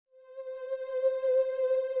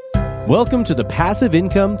Welcome to the Passive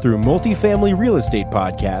Income Through Multifamily Real Estate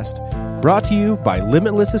podcast, brought to you by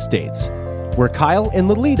Limitless Estates, where Kyle and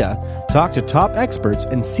Lolita talk to top experts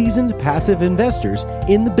and seasoned passive investors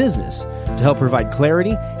in the business to help provide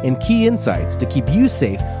clarity and key insights to keep you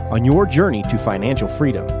safe on your journey to financial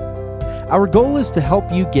freedom. Our goal is to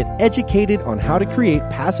help you get educated on how to create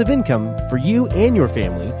passive income for you and your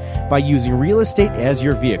family by using real estate as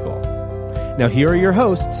your vehicle. Now here are your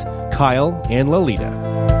hosts, Kyle and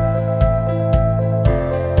Lolita.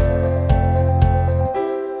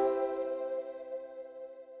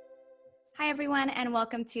 And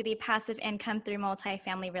welcome to the Passive Income Through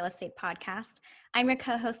Multifamily Real Estate podcast. I'm your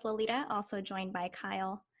co-host Lolita, also joined by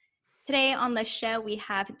Kyle. Today on the show, we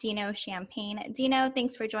have Dino Champagne. Dino,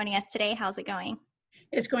 thanks for joining us today. How's it going?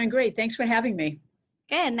 It's going great. Thanks for having me.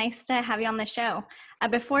 Good. Nice to have you on the show.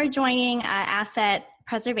 Before joining Asset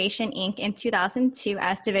Preservation, Inc. in 2002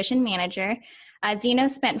 as division manager, Dino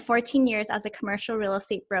spent 14 years as a commercial real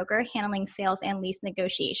estate broker handling sales and lease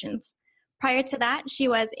negotiations. Prior to that, she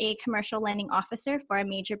was a commercial lending officer for a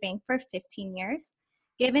major bank for 15 years.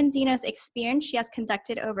 Given Dino's experience, she has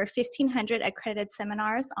conducted over 1,500 accredited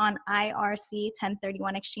seminars on IRC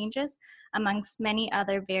 1031 exchanges, amongst many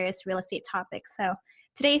other various real estate topics. So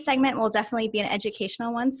today's segment will definitely be an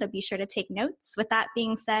educational one, so be sure to take notes. With that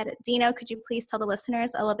being said, Dino, could you please tell the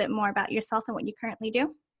listeners a little bit more about yourself and what you currently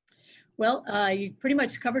do? Well, you pretty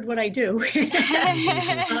much covered what I do.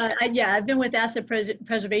 I've been with Asset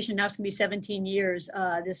Preservation now. It's going to be 17 years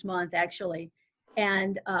this month, actually.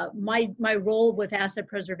 And my role with Asset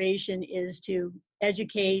Preservation is to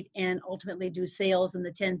educate and ultimately do sales in the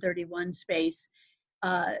 1031 space.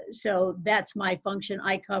 So that's my function.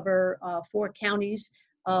 I cover 4 counties,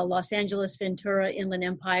 Los Angeles, Ventura, Inland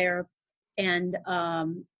Empire, and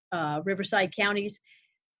Riverside counties.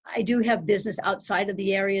 I do have business outside of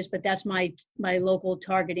the areas, but that's my local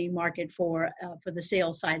targeting market for the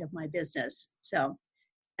sales side of my business. So,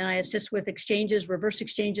 and I assist with exchanges, reverse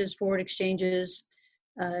exchanges, forward exchanges,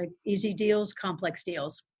 easy deals, complex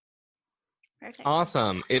deals. Perfect.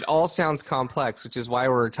 Awesome. It all sounds complex, which is why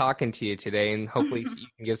we're talking to you today, and hopefully you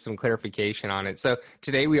can give some clarification on it. So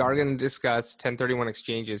today we are going to discuss 1031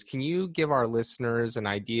 exchanges. Can you give our listeners an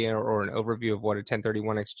idea or an overview of what a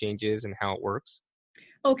 1031 exchange is and how it works?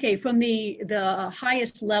 Okay, from the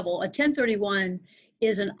highest level, a 1031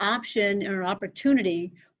 is an option or an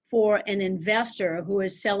opportunity for an investor who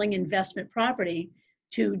is selling investment property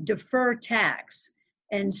to defer tax.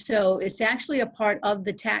 And so it's actually a part of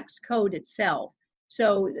the tax code itself.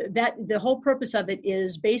 So that the whole purpose of it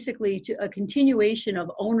is basically a continuation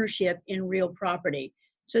of ownership in real property.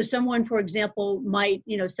 So someone, for example, might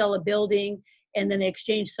sell a building and then they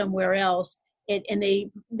exchange somewhere else. And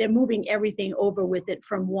they're moving everything over with it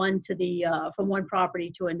from one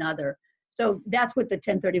property to another. So that's what the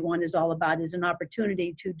 1031 is all about, is an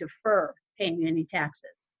opportunity to defer paying any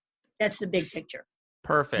taxes. That's the big picture.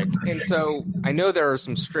 Perfect. And so I know there are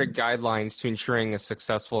some strict guidelines to ensuring a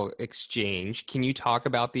successful exchange. Can you talk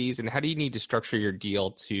about these, and how do you need to structure your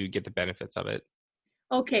deal to get the benefits of it?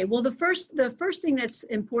 Okay, well, the first thing that's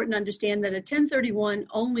important to understand, that a 1031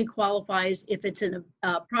 only qualifies if it's in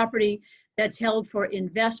a property that's held for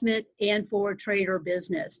investment and for trade or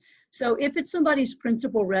business. So if it's somebody's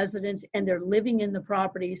principal residence and they're living in the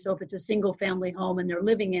property, so if it's a single family home and they're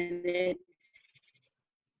living in it,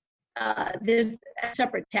 there's a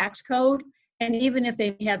separate tax code. And even if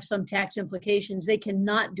they have some tax implications, they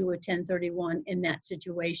cannot do a 1031 in that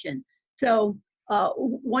situation. So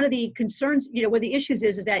one of the concerns, where the issues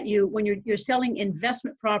is that when you're selling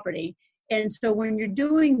investment property, and so when you're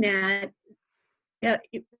doing that,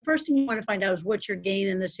 first thing you want to find out is what your gain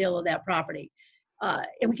in the sale of that property.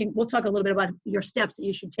 And we'll talk a little bit about your steps that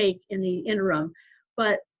you should take in the interim.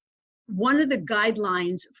 But one of the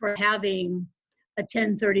guidelines for having a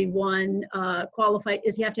 1031 qualified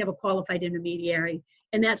is you have to have a qualified intermediary.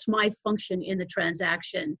 And that's my function in the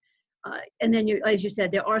transaction. And then, as you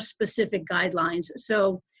said, there are specific guidelines.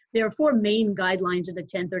 So there are 4 main guidelines in the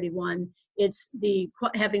 1031. It's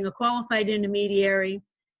having a qualified intermediary,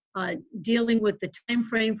 dealing with the time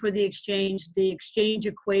frame for the exchange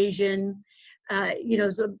equation.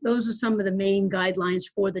 So those are some of the main guidelines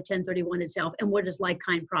for the 1031 itself, and what is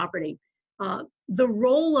like-kind property. The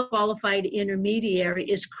role of qualified intermediary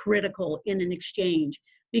is critical in an exchange,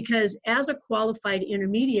 because as a qualified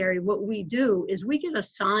intermediary, what we do is we get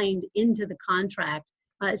assigned into the contract.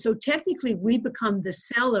 So technically, we become the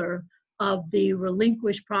seller of the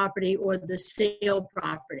relinquished property or the sale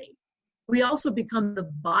property. We also become the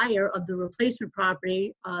buyer of the replacement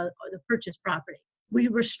property or the purchased property. We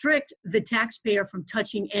restrict the taxpayer from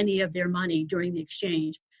touching any of their money during the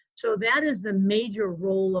exchange. So that is the major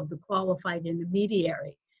role of the qualified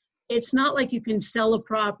intermediary. It's not like you can sell a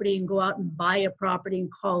property and go out and buy a property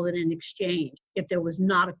and call it an exchange if there was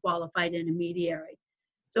not a qualified intermediary.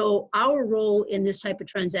 So our role in this type of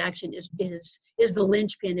transaction is the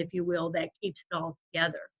linchpin, if you will, that keeps it all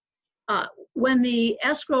together. When the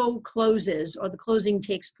escrow closes or the closing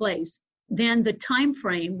takes place, then the time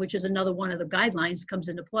frame, which is another one of the guidelines, comes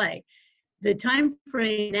into play. The time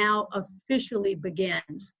frame now officially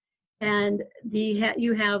begins, and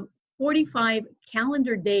you have 45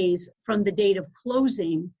 calendar days from the date of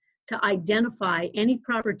closing to identify any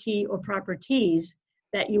property or properties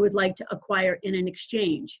that you would like to acquire in an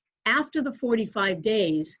exchange. After the 45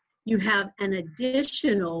 days, you have an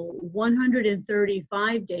additional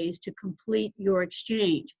 135 days to complete your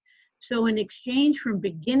exchange. So an exchange from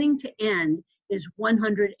beginning to end is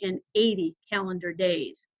 180 calendar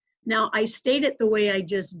days. Now, I state it the way I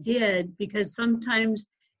just did because sometimes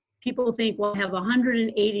people think, well, I have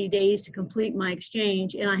 180 days to complete my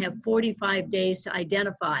exchange and I have 45 days to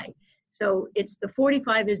identify. So it's the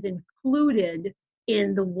 45 is included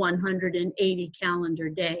in the 180 calendar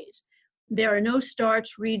days. There are no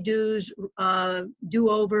starts, redos,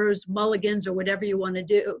 do-overs, mulligans, or whatever you want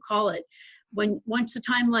to call it. Once the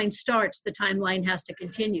timeline starts, the timeline has to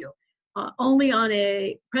continue. Only on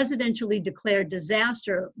a presidentially declared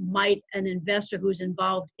disaster might an investor who's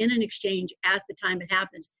involved in an exchange at the time it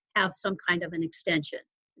happens have some kind of an extension.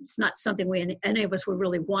 It's not something any of us would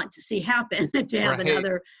really want to see happen, to have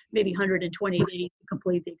another maybe 120 days to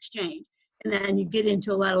complete the exchange. And then you get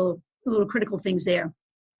into a lot of little critical things there.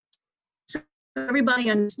 So everybody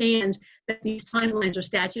understands that these timelines are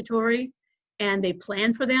statutory and they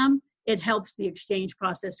plan for them. It helps the exchange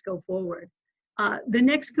process go forward. The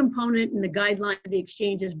next component in the guideline of the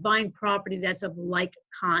exchange is buying property that's of like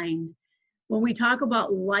kind. When we talk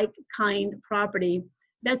about like kind property,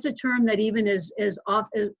 that's a term that even as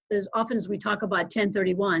often as we talk about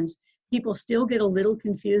 1031s, people still get a little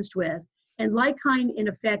confused with. And like kind, in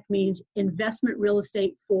effect, means investment real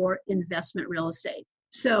estate for investment real estate.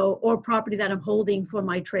 So, or property that I'm holding for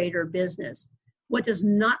my trade or business. What does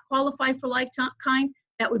not qualify for like kind?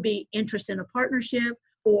 That would be interest in a partnership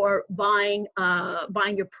or buying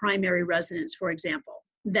your primary residence, for example.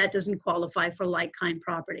 That doesn't qualify for like kind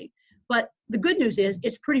property. But the good news is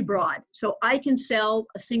it's pretty broad. So I can sell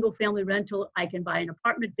a single family rental. I can buy an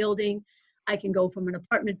apartment building. I can go from an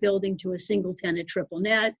apartment building to a single tenant triple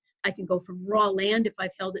net. I can go from raw land if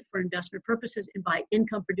I've held it for investment purposes and buy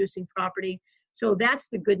income producing property. So that's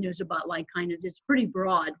the good news about like kind is it's pretty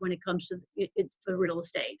broad when it comes to it's the real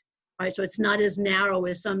estate. All right, so it's not as narrow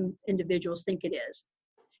as some individuals think it is.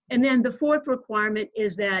 And then the fourth requirement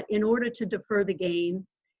is that in order to defer the gain,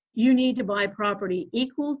 you need to buy property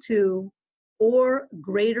equal to or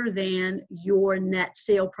greater than your net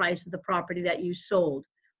sale price of the property that you sold.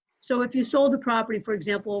 So if you sold the property, for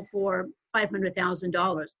example, for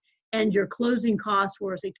 $500,000 and your closing costs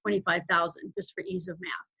were, say, $25,000, just for ease of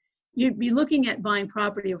math, you'd be looking at buying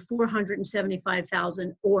property of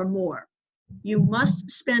 $475,000 or more. You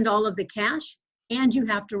must spend all of the cash and you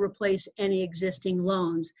have to replace any existing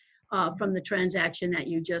loans from the transaction that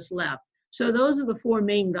you just left. So those are the four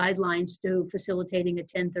main guidelines to facilitating a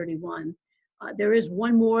 1031. There is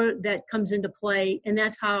one more that comes into play, and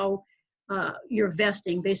that's how you're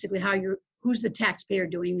vesting, basically who's the taxpayer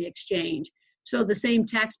doing the exchange. So the same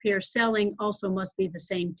taxpayer selling also must be the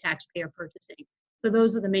same taxpayer purchasing. So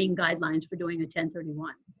those are the main guidelines for doing a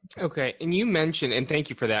 1031. Okay, and you mentioned, and thank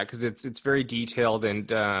you for that, because it's very detailed,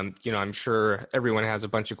 and I'm sure everyone has a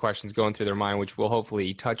bunch of questions going through their mind, which we'll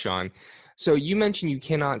hopefully touch on. So you mentioned you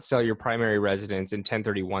cannot sell your primary residence in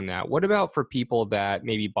 1031 that. What about for people that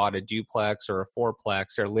maybe bought a duplex or a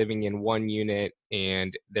fourplex, are living in one unit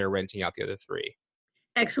and they're renting out the other three?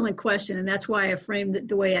 Excellent question, and that's why I framed it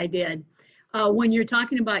the way I did. When you're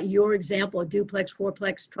talking about your example, a duplex,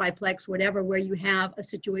 fourplex, triplex, whatever, where you have a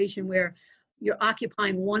situation where you're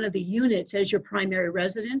occupying one of the units as your primary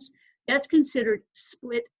residence, that's considered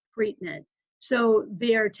split treatment. So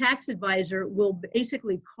their tax advisor will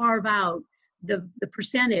basically carve out the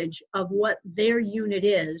percentage of what their unit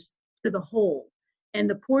is to the whole. And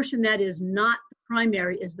the portion that is not the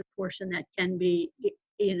primary is the portion that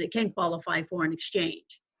can qualify for an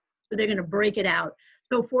exchange. So they're going to break it out.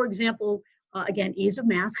 So for example, again, ease of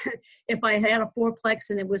math, if I had a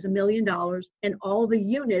fourplex and it was $1 million and all the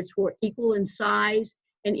units were equal in size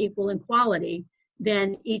and equal in quality,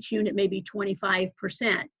 then each unit may be 25%.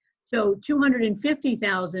 So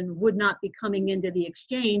 250,000 would not be coming into the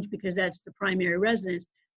exchange because that's the primary residence,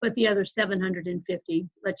 but the other 750,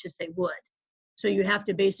 let's just say, would. So you have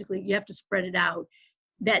to spread it out.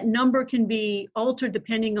 That number can be altered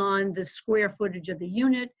depending on the square footage of the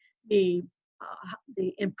unit, the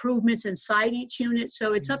improvements inside each unit.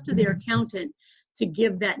 So it's up to their accountant to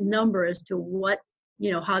give that number as to what,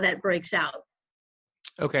 how that breaks out.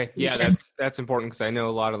 Okay. Yeah, that's important because I know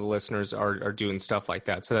a lot of the listeners are doing stuff like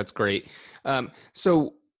that. So that's great.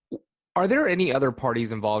 So are there any other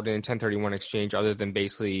parties involved in a 1031 exchange other than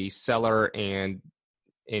basically seller and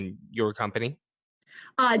in your company?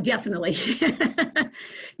 Definitely.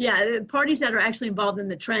 Yeah, the parties that are actually involved in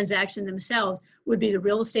the transaction themselves would be the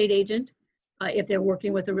real estate agent, if they're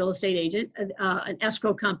working with a real estate agent, an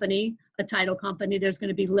escrow company, a title company. There's going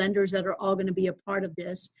to be lenders that are all going to be a part of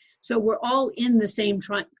this. So we're all in the same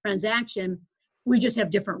transaction. We just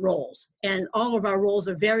have different roles. And all of our roles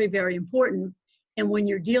are very, very important. And when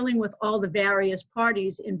you're dealing with all the various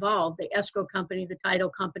parties involved, the escrow company, the title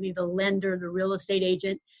company, the lender, the real estate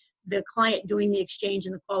agent, the client doing the exchange,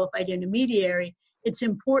 and the qualified intermediary, it's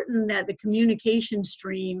important that the communication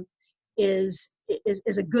stream is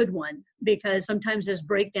a good one, because sometimes there's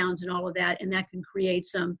breakdowns and all of that, and that can create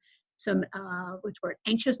some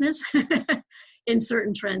anxiousness in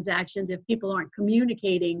certain transactions if people aren't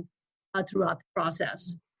communicating throughout the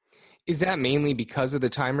process. Is that mainly because of the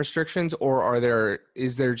time restrictions, or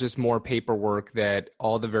is there just more paperwork that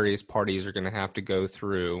all the various parties are going to have to go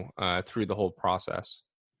through the whole process?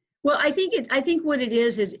 Well, I think what it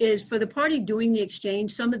is for the party doing the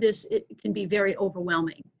exchange, some of this, it can be very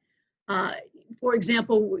overwhelming. For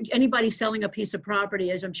example, anybody selling a piece of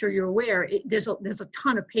property, as I'm sure you're aware, there's a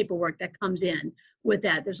ton of paperwork that comes in with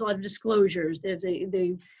that. There's a lot of disclosures. There's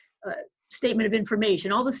the statement of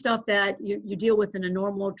information, all the stuff that you deal with in a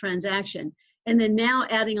normal transaction. And then now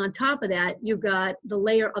adding on top of that, you've got the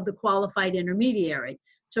layer of the qualified intermediary.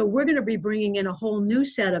 So we're going to be bringing in a whole new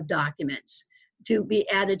set of documents to be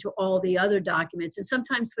added to all the other documents. And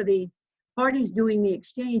sometimes for the parties doing the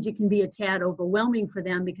exchange, it can be a tad overwhelming for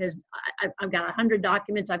them, because I've got 100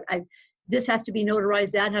 documents. This has to be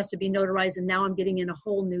notarized, that has to be notarized, and now I'm getting in a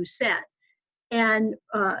whole new set. And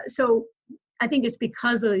so I think it's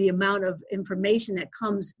because of the amount of information that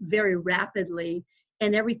comes very rapidly,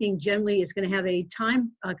 and everything generally is going to have a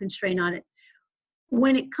time constraint on it.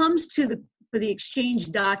 When it comes to for the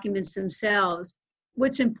exchange documents themselves,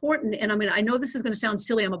 what's important, and I know this is going to sound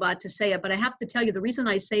silly, I'm about to say it, but I have to tell you, the reason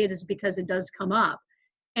I say it is because it does come up.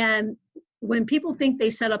 And when people think they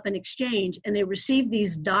set up an exchange and they receive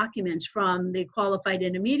these documents from the qualified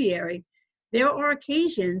intermediary, there are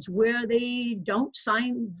occasions where they don't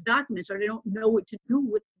sign the documents, or they don't know what to do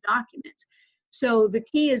with the documents. So the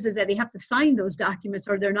key is that they have to sign those documents,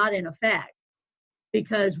 or they're not in effect.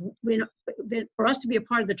 Because for us to be a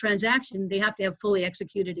part of the transaction, they have to have fully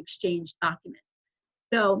executed exchange documents.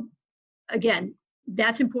 So again,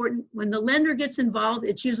 that's important. When the lender gets involved,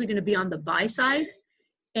 it's usually going to be on the buy side,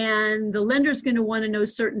 and the lender's going to want to know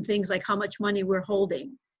certain things like how much money we're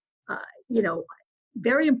holding.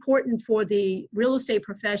 Very important for the real estate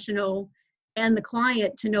professional and the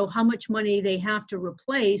client to know how much money they have to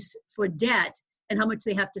replace for debt and how much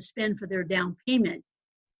they have to spend for their down payment.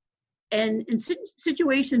 And in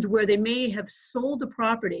situations where they may have sold a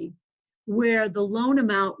property where the loan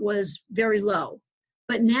amount was very low,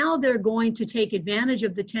 but now they're going to take advantage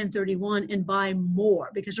of the 1031 and buy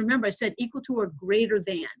more. Because remember, I said equal to or greater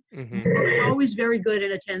than. Mm-hmm. It's always very good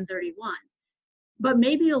in a 1031. But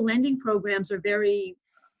maybe the lending programs are very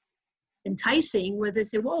enticing, where they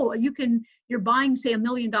say, whoa, you're buying, say, $1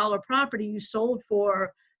 million property you sold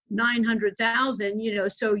for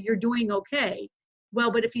 $900,000, so you're doing okay.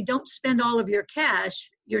 Well, but if you don't spend all of your cash,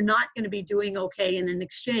 you're not going to be doing okay in an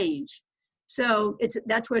exchange. So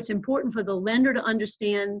that's where it's important for the lender to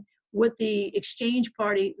understand what the exchange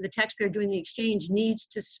party, the taxpayer doing the exchange, needs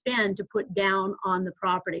to spend to put down on the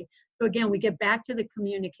property. So again, we get back to the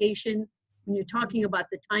communication. When you're talking about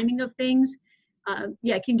the timing of things,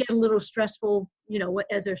 it can get a little stressful,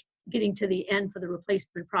 as they're getting to the end for the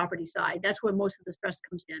replacement property side. That's where most of the stress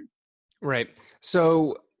comes in. Right.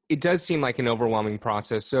 So it does seem like an overwhelming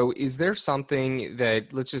process. So is there something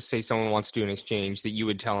that, let's just say someone wants to do an exchange, that you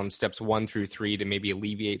would tell them steps 1 through 3 to maybe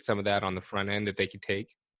alleviate some of that on the front end that they could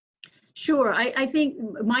take? Sure. I think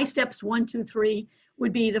my steps 1, 2, 3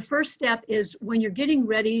 would be, the first step is when you're getting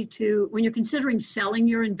ready when you're considering selling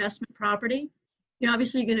your investment property,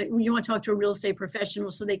 obviously you want to talk to a real estate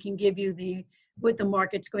professional so they can give you what the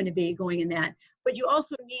market's going to be going in that. But you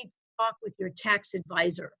also need to talk with your tax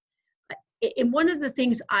advisor. And one of the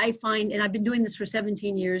things I find, and I've been doing this for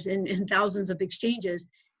 17 years in thousands of exchanges,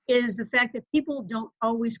 is the fact that people don't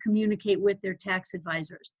always communicate with their tax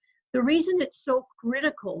advisors. The reason it's so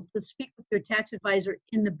critical to speak with your tax advisor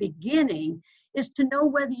in the beginning is to know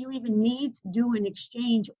whether you even need to do an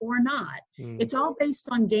exchange or not. It's all based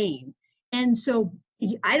on gain. And so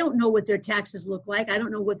I don't know what their taxes look like. I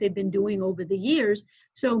don't know what they've been doing over the years.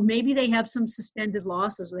 So maybe they have some suspended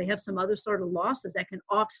losses, or they have some other sort of losses that can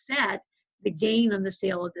offset the gain on the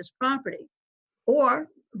sale of this property. Or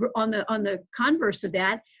on the converse of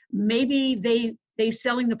that, maybe they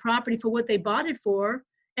selling the property for what they bought it for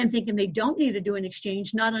and thinking they don't need to do an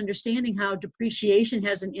exchange, not understanding how depreciation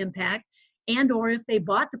has an impact, and or if they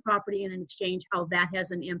bought the property in an exchange, how that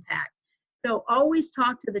has an impact. So always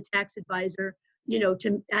talk to the tax advisor,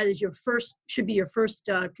 that is should be your first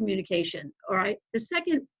communication. All right. The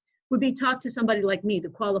second would be talk to somebody like me, the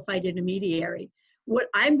qualified intermediary. What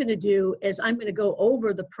I'm going to do is I'm going to go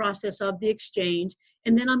over the process of the exchange,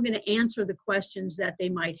 and then I'm going to answer the questions that they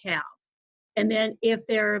might have. And then if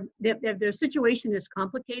their situation is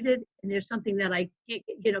complicated and there's something that I can't,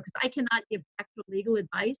 because I cannot give actual legal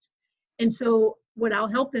advice. And so what I'll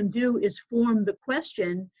help them do is form the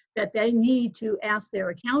question that they need to ask their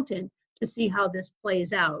accountant to see how this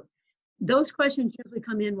plays out. Those questions usually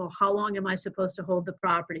come in, well, how long am I supposed to hold the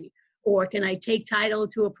property? Or can I take title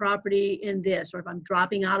to a property in this? Or if I'm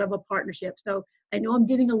dropping out of a partnership. So I know I'm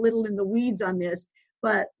getting a little in the weeds on this,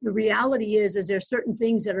 but the reality is there's certain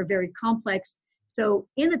things that are very complex. So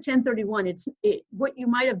in a 1031, what you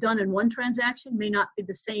might have done in one transaction may not be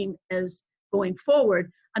the same as going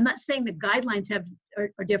forward. I'm not saying the guidelines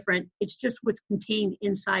are different. It's just what's contained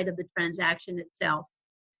inside of the transaction itself.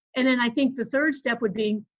 And then I think the third step would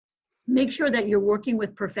be make sure that you're working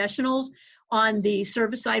with professionals on the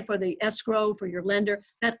service side for the escrow, for your lender,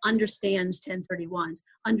 that understands 1031s,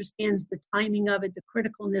 understands the timing of it, the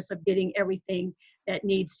criticalness of getting everything that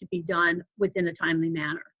needs to be done within a timely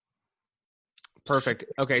manner. Perfect.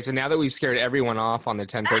 Okay, so now that we've scared everyone off on the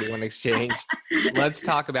 1031 exchange, let's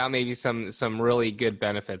talk about maybe some really good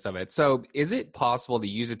benefits of it. So is it possible to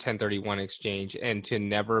use a 1031 exchange and to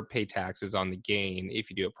never pay taxes on the gain if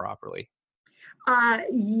you do it properly?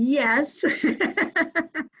 Yes.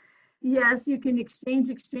 Yes, you can exchange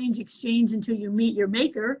until you meet your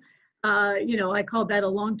maker. I call that a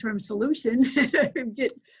long-term solution.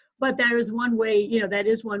 But there is one way, that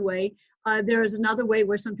is one way. There is another way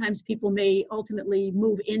where sometimes people may ultimately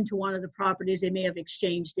move into one of the properties they may have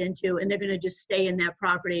exchanged into, and they're going to just stay in that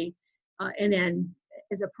property and then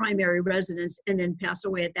as a primary residence and then pass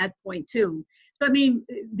away at that point too. So,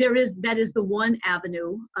 that is the one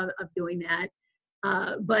avenue of doing that.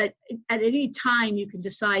 But at any time you can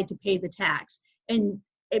decide to pay the tax, and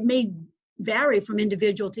it may vary from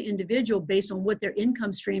individual to individual based on what their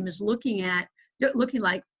income stream is looking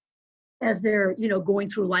like as they're, going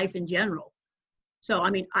through life in general. So,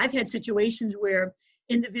 I've had situations where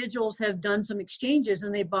individuals have done some exchanges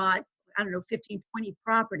and they bought, 15, 20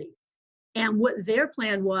 properties. And what their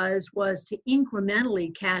plan was to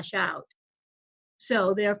incrementally cash out.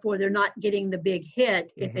 So therefore, they're not getting the big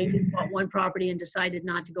hit if they just bought one property and decided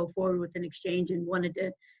not to go forward with an exchange and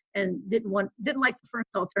didn't like the first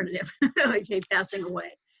alternative, okay, passing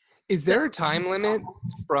away. Is there a time limit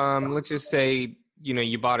from, let's just say,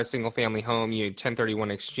 you bought a single family home, you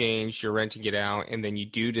 1031 exchange, you're renting it out, and then you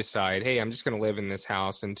do decide, hey, I'm just going to live in this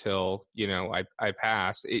house until, I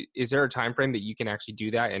pass. Is there a time frame that you can actually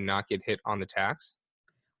do that and not get hit on the tax?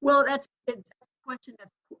 Well, that's a question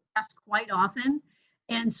that's asked quite often.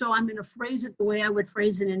 And so I'm going to phrase it the way I would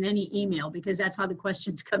phrase it in any email, because that's how the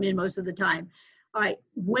questions come in most of the time. All right.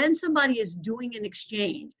 When somebody is doing an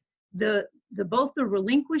exchange, both the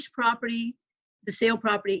relinquished property, the sale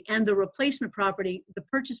property, and the replacement property, the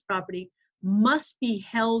purchase property, must be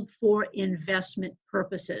held for investment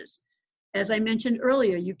purposes. As I mentioned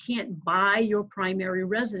earlier, you can't buy your primary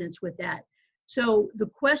residence with that. So the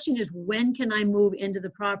question is, when can I move into the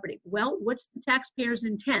property? Well, what's the taxpayer's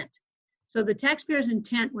intent? So the taxpayer's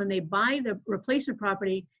intent when they buy the replacement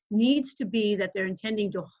property needs to be that they're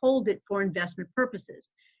intending to hold it for investment purposes.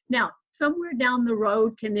 Now, somewhere down the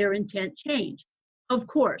road, can their intent change? Of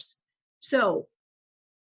course. So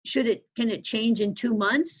can it change in 2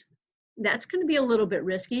 months? That's going to be a little bit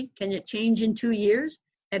risky. Can it change in 2 years?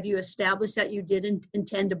 Have you established that you didn't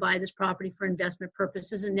intend to buy this property for investment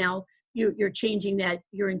purposes, and now you're changing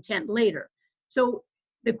your intent later? So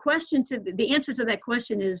the answer to that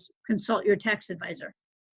question is consult your tax advisor.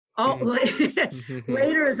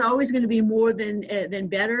 Later is always going to be more than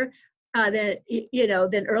better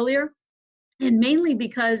than earlier, and mainly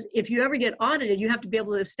because if you ever get audited, you have to be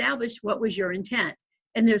able to establish what was your intent.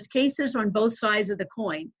 And there's cases on both sides of the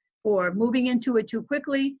coin for moving into it too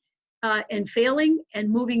quickly and failing, and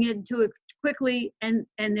moving into it quickly and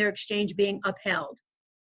their exchange being upheld.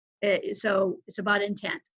 So it's about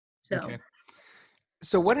intent. So. Okay.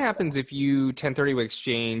 So what happens if you 1031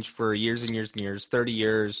 exchange for years and years and years, 30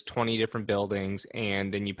 years, 20 different buildings,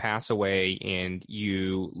 and then you pass away and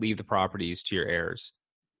you leave the properties to your heirs?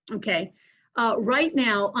 Okay. Right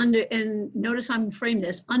now, and notice I'm framing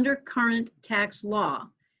this, under current tax law,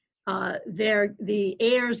 the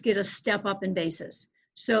heirs get a step up in basis.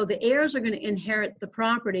 So the heirs are going to inherit the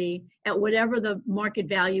property at whatever the market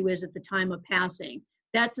value is at the time of passing.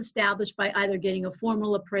 That's established by either getting a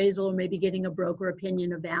formal appraisal or maybe getting a broker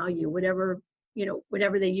opinion of value, whatever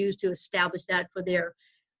they use to establish that for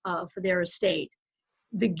their estate.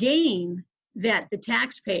 The gain that the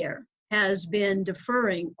taxpayer has been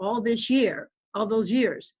deferring all those years,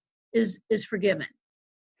 is forgiven.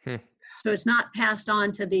 So it's not passed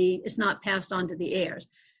on to the heirs.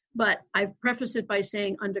 But I've prefaced it by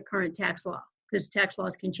saying under current tax law, because tax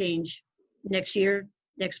laws can change next year,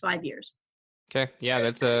 next 5 years. Okay. Yeah,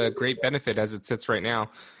 that's a great benefit as it sits right now.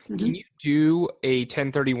 Mm-hmm. Can you do a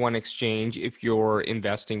 1031 exchange if you're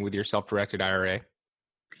investing with your self-directed IRA?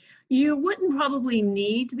 You wouldn't probably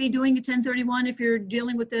need to be doing a 1031 if you're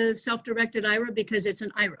dealing with the self-directed IRA because it's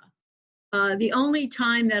an IRA. The only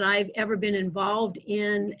time that I've ever been involved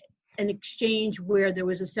in an exchange where there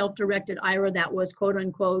was a self-directed IRA that was quote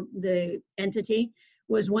unquote the entity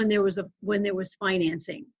was when there was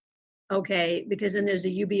financing. Okay, because then there's a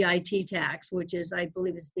UBIT tax, which is, I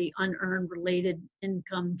believe it's the unearned related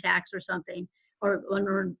income tax or something,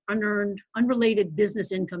 or unrelated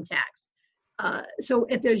business income tax. So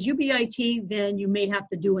if there's UBIT, then you may have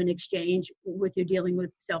to do an exchange with you're dealing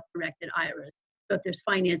with self-directed IRAs. So if there's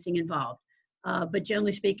financing involved. But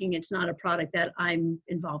generally speaking, it's not a product that I'm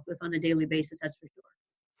involved with on a daily basis, that's for sure.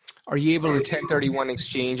 Are you able to 1031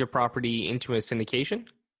 exchange a property into a syndication?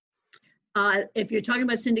 If you're talking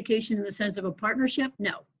about syndication in the sense of a partnership,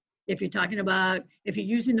 no. If you're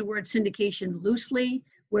using the word syndication loosely,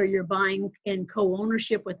 where you're buying in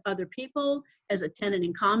co-ownership with other people as a tenant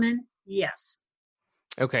in common, yes.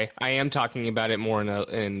 Okay, I am talking about it more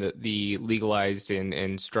in the legalized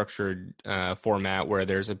and structured format where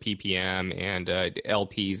there's a PPM and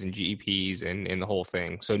LPs and GPs and the whole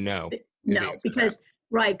thing. So no. No, because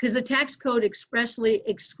the tax code expressly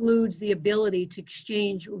excludes the ability to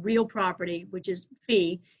exchange real property, which is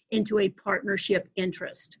fee, into a partnership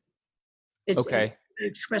interest. It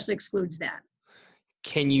expressly excludes that.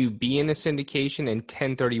 Can you be in a syndication and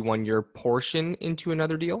 1031 your portion into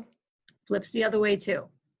another deal? Flips the other way too.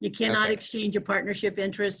 You cannot exchange a partnership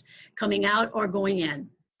interest coming out or going in.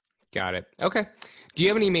 Got it. Okay. Do you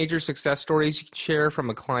have any major success stories you can share from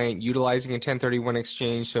a client utilizing a 1031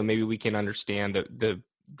 exchange so maybe we can understand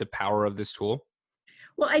the power of this tool?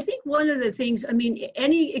 Well, I think one of the things,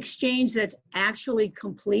 any exchange that's actually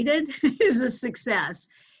completed is a success.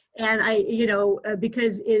 And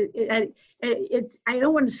because I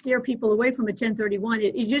don't want to scare people away from a 1031.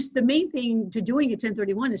 It just, the main thing to doing a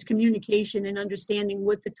 1031 is communication and understanding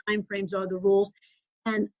what the timeframes are, the rules,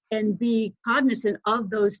 and be cognizant of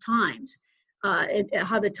those times, and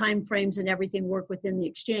how the timeframes and everything work within the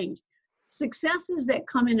exchange. Successes that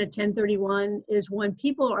come in a 1031 is when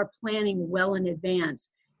people are planning well in advance.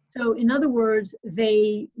 So in other words,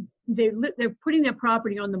 they're putting their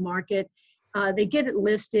property on the market. They get it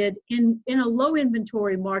listed in a low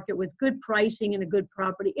inventory market with good pricing and a good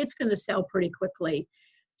property. It's going to sell pretty quickly.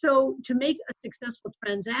 So to make a successful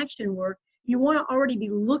transaction work, you want to already be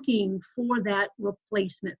looking for that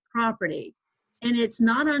replacement property. And it's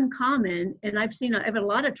not uncommon, and I've had a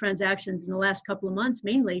lot of transactions in the last couple of months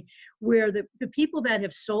mainly, where the people that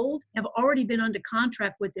have sold have already been under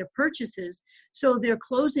contract with their purchases. So they're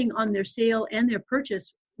closing on their sale and their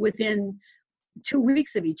purchase within 2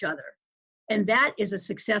 weeks of each other. And that is a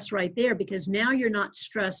success right there, because now you're not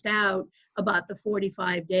stressed out about the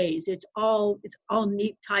 45 days. It's all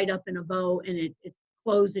neat, tied up in a bow, and it's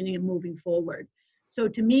closing and moving forward. So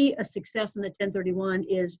to me, a success in the 1031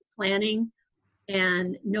 is planning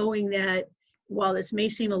and knowing that while this may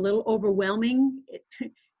seem a little overwhelming,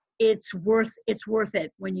 it's worth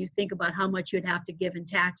it when you think about how much you'd have to give in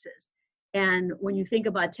taxes. And when you think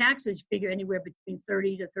about taxes, you figure anywhere between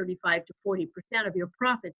 30 to 35 to 40% of your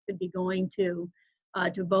profits could be going to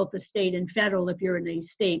both the state and federal if you're in a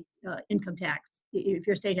state income tax, if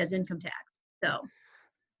your state has income tax.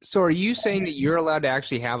 So are you saying that you're allowed to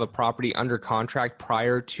actually have a property under contract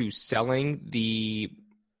prior to selling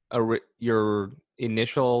your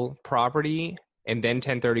initial property and then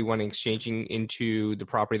 1031 exchanging into the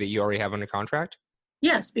property that you already have under contract?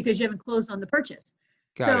 Yes, because you haven't closed on the purchase.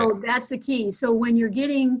 So that's the key. So when you're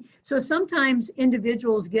so sometimes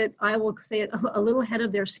individuals get, I will say it, a little ahead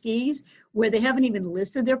of their skis, where they haven't even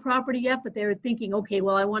listed their property yet, but they're thinking, okay,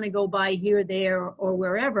 well, I want to go buy here, there, or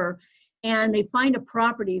wherever. And they find a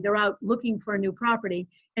property, they're out looking for a new property,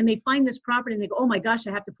 and they find this property and they go, oh my gosh,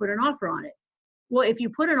 I have to put an offer on it. Well, if you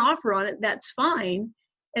put an offer on it, that's fine,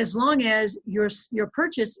 as long as your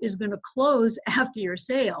purchase is going to close after your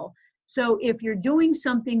sale. So if you're doing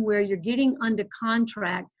something where you're getting under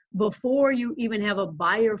contract before you even have a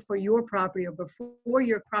buyer for your property or before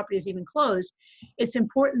your property is even closed, it's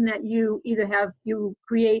important that you either you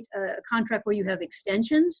create a contract where you have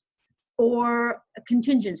extensions or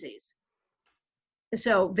contingencies.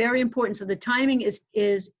 So very important. So the timing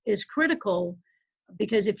is critical,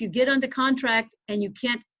 because if you get under contract and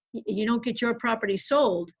you don't get your property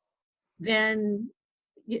sold, then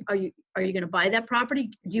are you going to buy that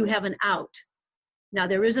property? Do you have an out? Now,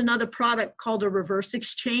 there is another product called a reverse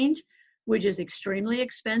exchange, which is extremely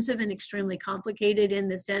expensive and extremely complicated in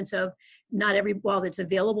the sense of while it's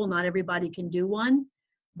available, not everybody can do one,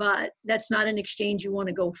 but that's not an exchange you want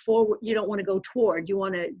to go forward. You don't want to go toward.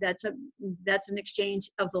 That's an exchange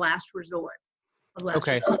of the last resort.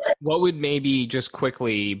 Okay. What would maybe just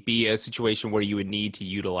quickly be a situation where you would need to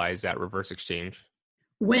utilize that reverse exchange?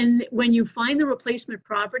 When you find the replacement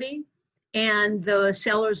property and the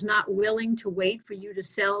seller's not willing to wait for you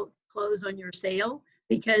to close on your sale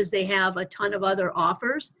because they have a ton of other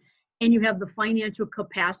offers, and you have the financial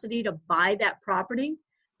capacity to buy that property,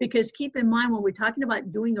 because keep in mind, when we're talking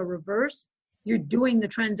about doing a reverse, you're doing the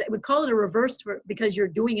transaction. We call it a reverse because you're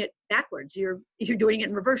doing it backwards. You're doing it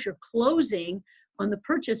in reverse. You're closing on the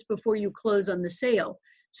purchase before you close on the sale.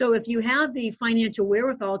 So if you have the financial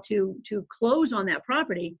wherewithal to close on that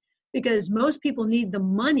property, because most people need the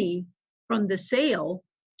money from the sale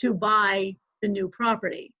to buy the new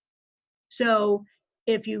property. So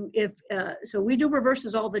so we do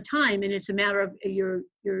reverses all the time, and it's a matter of you're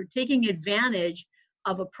taking advantage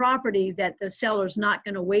of a property that the seller's not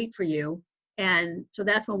going to wait for you. And so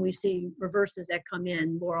that's when we see reverses that come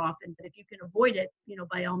in more often. But if you can avoid it,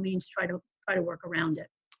 by all means, try to work around it.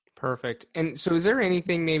 Perfect. And so is there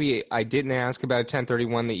anything maybe I didn't ask about a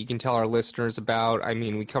 1031 that you can tell our listeners about? I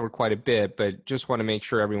mean, we covered quite a bit, but just want to make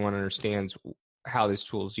sure everyone understands how this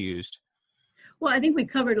tool is used. Well, I think we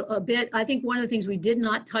covered a bit. I think one of the things we did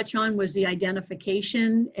not touch on was the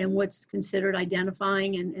identification and what's considered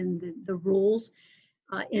identifying and the rules.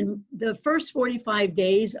 In the first 45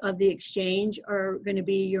 days of the exchange are going to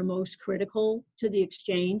be your most critical to the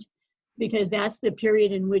exchange, because that's the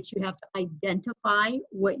period in which you have to identify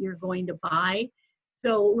what you're going to buy.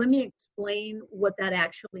 So let me explain what that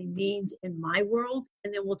actually means in my world,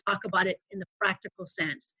 and then we'll talk about it in the practical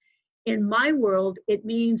sense. In my world, it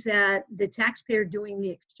means that the taxpayer doing the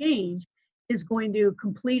exchange is going to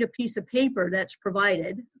complete a piece of paper that's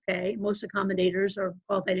provided. Okay, most accommodators or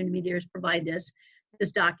qualified intermediaries provide this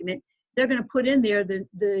document. They're going to put in there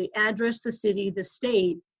the address, the city, the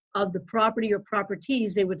state of the property or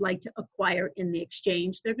properties they would like to acquire in the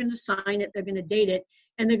exchange. They're going to sign it, they're going to date it,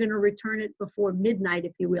 and they're going to return it before midnight,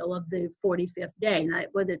 if you will, of the 45th day. Now,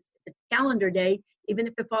 whether it's a calendar day, even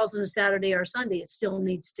if it falls on a Saturday or a Sunday, it still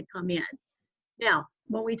needs to come in. Now,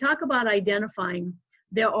 when we talk about identifying,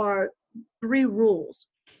 there are 3 rules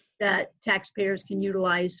that taxpayers can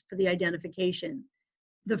utilize for the identification.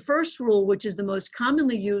 The first rule, which is the most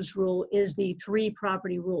commonly used rule, is the 3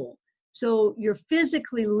 property rule. So you're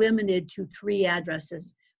physically limited to 3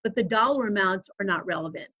 addresses, but the dollar amounts are not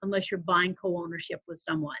relevant unless you're buying co-ownership with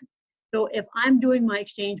someone. So if I'm doing my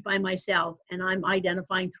exchange by myself and I'm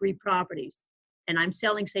identifying 3 properties and I'm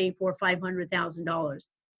selling, say, for $500,000,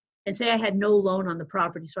 and say I had no loan on the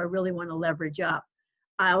property, so I really want to leverage up,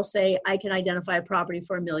 I'll say I can identify a property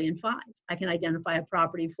for $1.5 million. I can identify a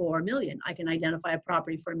property for $1 million. I can identify a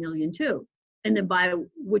property for $1.2 million. And then buy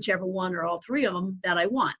whichever one or all 3 of them that I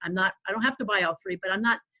want. I don't have to buy all 3, but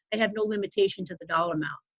I have no limitation to the dollar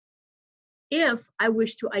amount. If I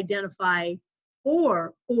wish to identify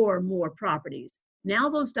 4 or more properties, now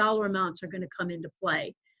those dollar amounts are going to come into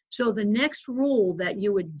play. So the next rule that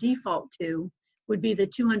you would default to would be the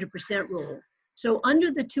 200% rule. So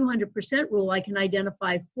under the 200% rule, I can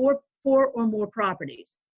identify 4 or more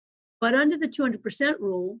properties. But under the 200%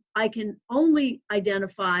 rule, I can only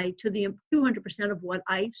identify to the 200% of what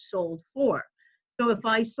I sold for. So if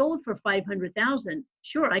I sold for $500,000,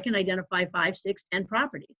 sure, I can identify 5, 6, 10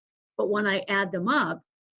 properties. But when I add them up,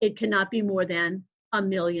 it cannot be more than $1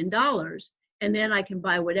 million. And then I can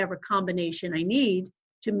buy whatever combination I need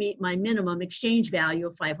to meet my minimum exchange value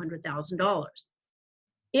of $500,000.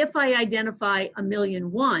 If I identify $1.1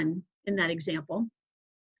 million in that example,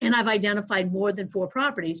 and I've identified more than 4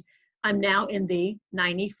 properties, I'm now in the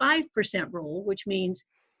 95% rule, which means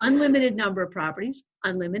unlimited number of properties,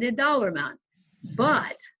 unlimited dollar amount.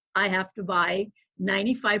 But I have to buy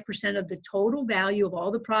 95% of the total value of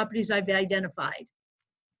all the properties I've identified,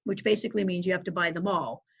 which basically means you have to buy them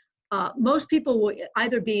all. Most people will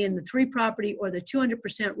either be in the 3 property or the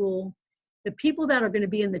 200% rule. The people that are going to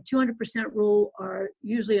be in the 200% rule are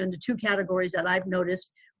usually under 2 categories that I've noticed.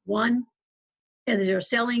 One, and they're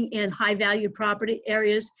selling in high valued property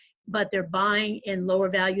areas, but they're buying in lower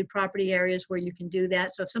valued property areas where you can do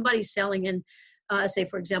that. So if somebody's selling in, say,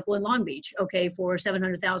 for example, in Long Beach, okay, for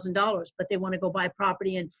 $700,000, but they want to go buy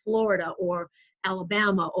property in Florida or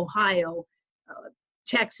Alabama, Ohio,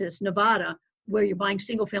 Texas, Nevada, where you're buying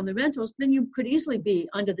single family rentals, then you could easily be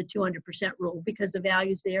under the 200% rule because the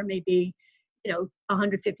values there may be, you know,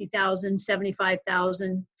 150,000,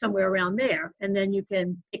 75,000, somewhere around there. And then you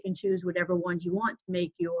can pick and choose whatever ones you want to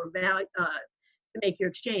make your value, to make your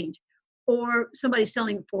exchange. Or somebody's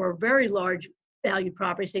selling for a very large valued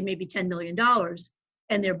property, say maybe $10 million,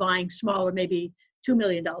 and they're buying smaller, maybe $2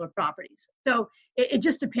 million properties. So it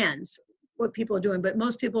just depends what people are doing, but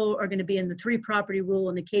most people are going to be in the 3 property rule,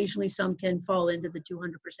 and occasionally some can fall into the 200%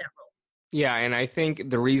 rule. Yeah, and I think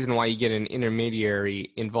the reason why you get an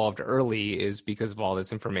intermediary involved early is because of all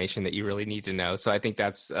this information that you really need to know. So I think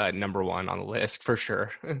that's number 1 on the list for sure.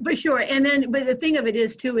 For sure. And then, but the thing of it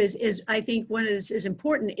is too, is I think one is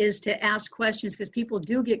important is to ask questions, because people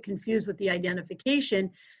do get confused with the identification.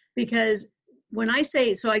 Because when I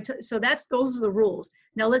say, those are the rules.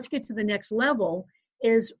 Now let's get to the next level,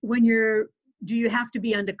 is when do you have to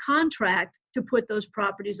be under contract to put those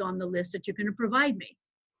properties on the list that you're going to provide me?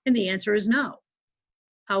 And the answer is no.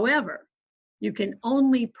 However, you can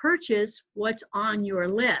only purchase what's on your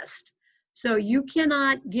list. So you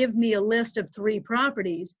cannot give me a list of 3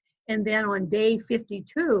 properties and then on day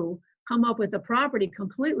 52 come up with a property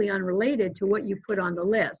completely unrelated to what you put on the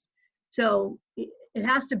list. So it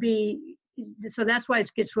has to be, so that's why it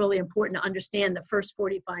gets really important to understand the first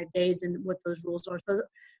 45 days and what those rules are.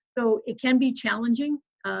 So it can be challenging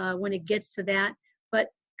when it gets to that, but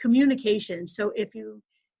communication. So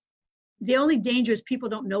the only danger is people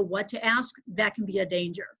don't know what to ask. That can be a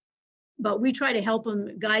danger. But we try to help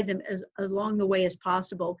them, guide them along the way as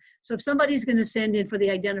possible. So if somebody's going to send in for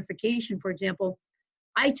the identification, for example,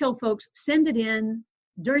 I tell folks, send it in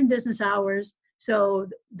during business hours so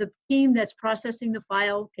the team that's processing the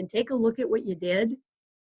file can take a look at what you did.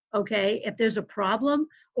 Okay, if there's a problem,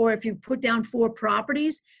 or if you put down 4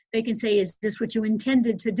 properties, they can say, is this what you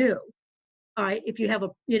intended to do? All right, if you have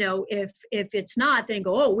if it's not, then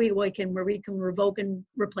go, oh, we can revoke and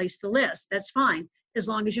replace the list. That's fine, as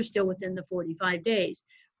long as you're still within the 45 days.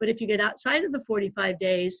 But if you get outside of the 45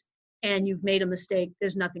 days and you've made a mistake,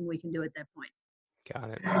 there's nothing we can do at that point. Got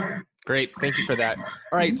it. Great. Thank you for that.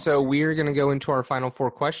 All right, so we're going to go into our final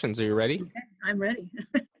 4 questions. Are you ready? Okay, I'm ready.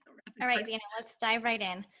 All right, Dina, let's dive right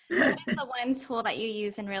in. What is the one tool that you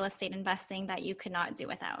use in real estate investing that you could not do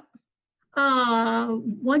without?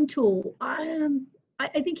 One tool. I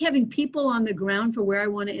think having people on the ground for where I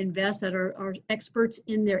want to invest that are experts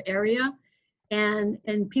in their area, and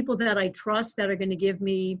people that I trust that are going to give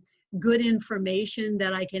me good information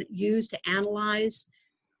that I can use to analyze,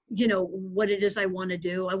 what it is I want to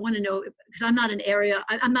do. I want to know, because I'm not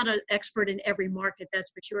I'm not an expert in every market, that's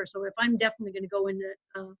for sure. So if I'm definitely going to go into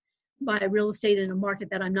buy real estate in a market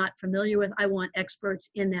that I'm not familiar with, I want experts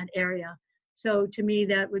in that area. So to me,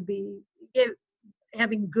 that would be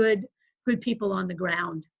having good people on the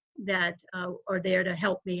ground that are there to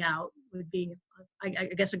help me out would be, I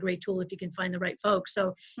guess, a great tool if you can find the right folks.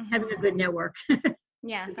 So having a good network.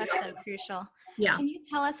 Yeah, that's so crucial. Yeah. Can you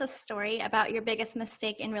tell us a story about your biggest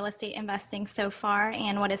mistake in real estate investing so far,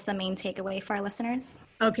 and what is the main takeaway for our listeners?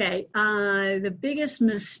 Okay. The biggest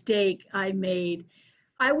mistake I made,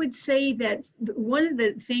 I would say that one of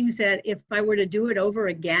the things that if I were to do it over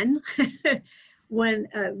again, when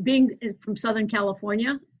being from Southern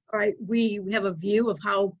California, all right, we have a view of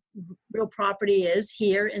how real property is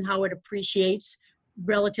here and how it appreciates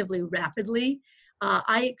relatively rapidly.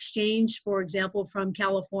 I exchanged, for example, from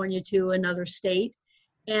California to another state,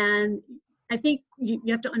 and I think you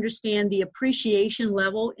have to understand the appreciation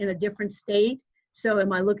level in a different state. So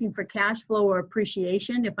am I looking for cash flow or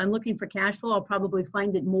appreciation? If I'm looking for cash flow, I'll probably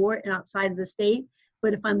find it more outside of the state.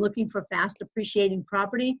 But if I'm looking for fast appreciating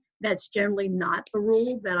property, that's generally not the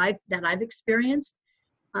rule that I've experienced.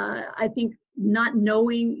 I think not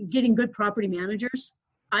knowing, getting good property managers.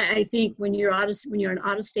 I think when you're an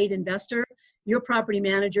out-of-state investor, your property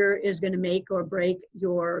manager is going to make or break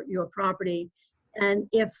your property. And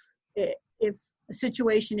if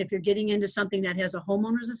situation if you're getting into something that has a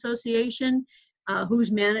homeowners association.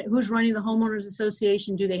 Who's running the homeowners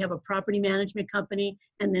association? Do they have a property management company?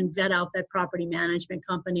 And then vet out that property management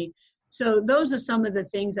company. So those are some of the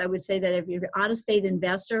things I would say that if you're an out-of-state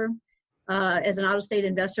investor, as an out-of-state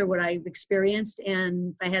investor, what I've experienced,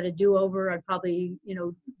 and if I had a do-over, I'd probably,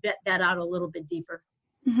 vet that out a little bit deeper.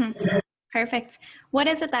 Mm-hmm. Perfect. What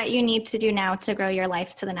is it that you need to do now to grow your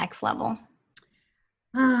life to the next level?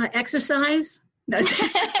 Exercise.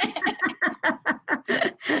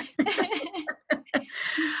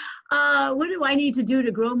 What do I need to do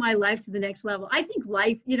to grow my life to the next level? I think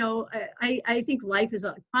life, I think life is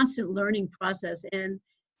a constant learning process. And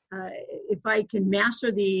if I can master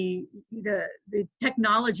the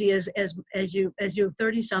technology as you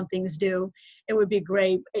 30-somethings do, it would be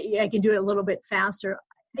great. I can do it a little bit faster.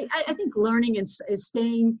 I think learning is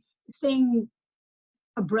staying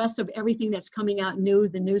abreast of everything that's coming out new,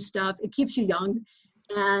 the new stuff. It keeps you young,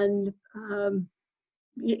 and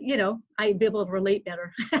I'd be able to relate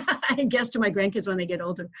better, I guess, to my grandkids when they get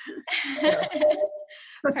older.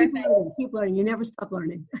 So keep learning. You never stop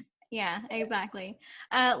learning. Yeah, exactly.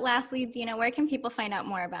 Lastly, Dina, where can people find out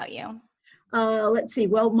more about you? Let's see.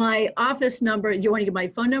 Well, my office number, do you want to get my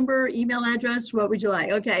phone number, email address? What would you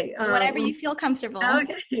like? Okay. Whatever you feel comfortable.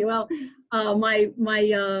 Okay. Well, my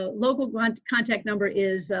local contact number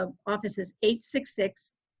is, office is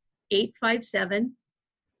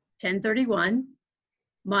 866-857-1031.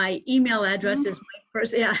 My email address is my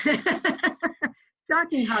first,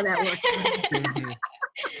 shocking how that works.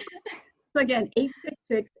 So again,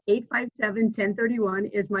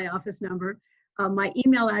 866-857-1031 is my office number. My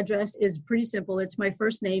email address is pretty simple. It's my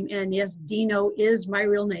first name. And yes, Dino is my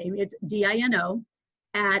real name. It's DINO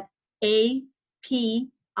at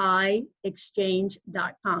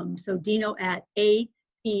APIExchange.com. So Dino at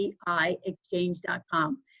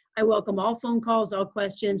APIExchange.com. I welcome all phone calls, all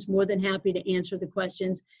questions, more than happy to answer the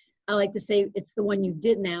questions. I like to say it's the one you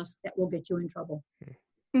didn't ask that will get you in trouble.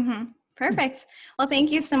 Mm-hmm. Perfect. Well,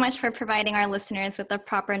 thank you so much for providing our listeners with the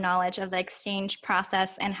proper knowledge of the exchange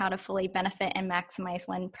process and how to fully benefit and maximize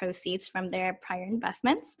one proceeds from their prior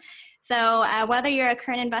investments. So whether you're a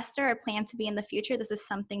current investor or plan to be in the future, this is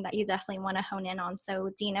something that you definitely want to hone in on.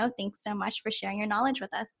 So Dino, thanks so much for sharing your knowledge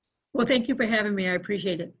with us. Well, thank you for having me. I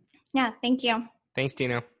appreciate it. Yeah, thank you. Thanks,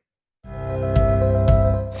 Dino.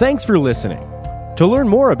 Thanks for listening. To learn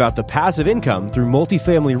more about the Passive Income Through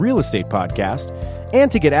Multifamily Real Estate podcast,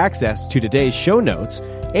 and to get access to today's show notes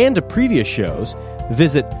and to previous shows,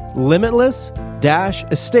 visit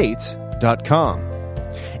limitless-estates.com.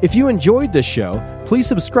 If you enjoyed this show, please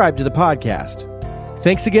subscribe to the podcast.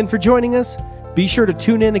 Thanks again for joining us. Be sure to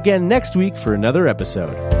tune in again next week for another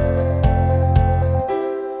episode.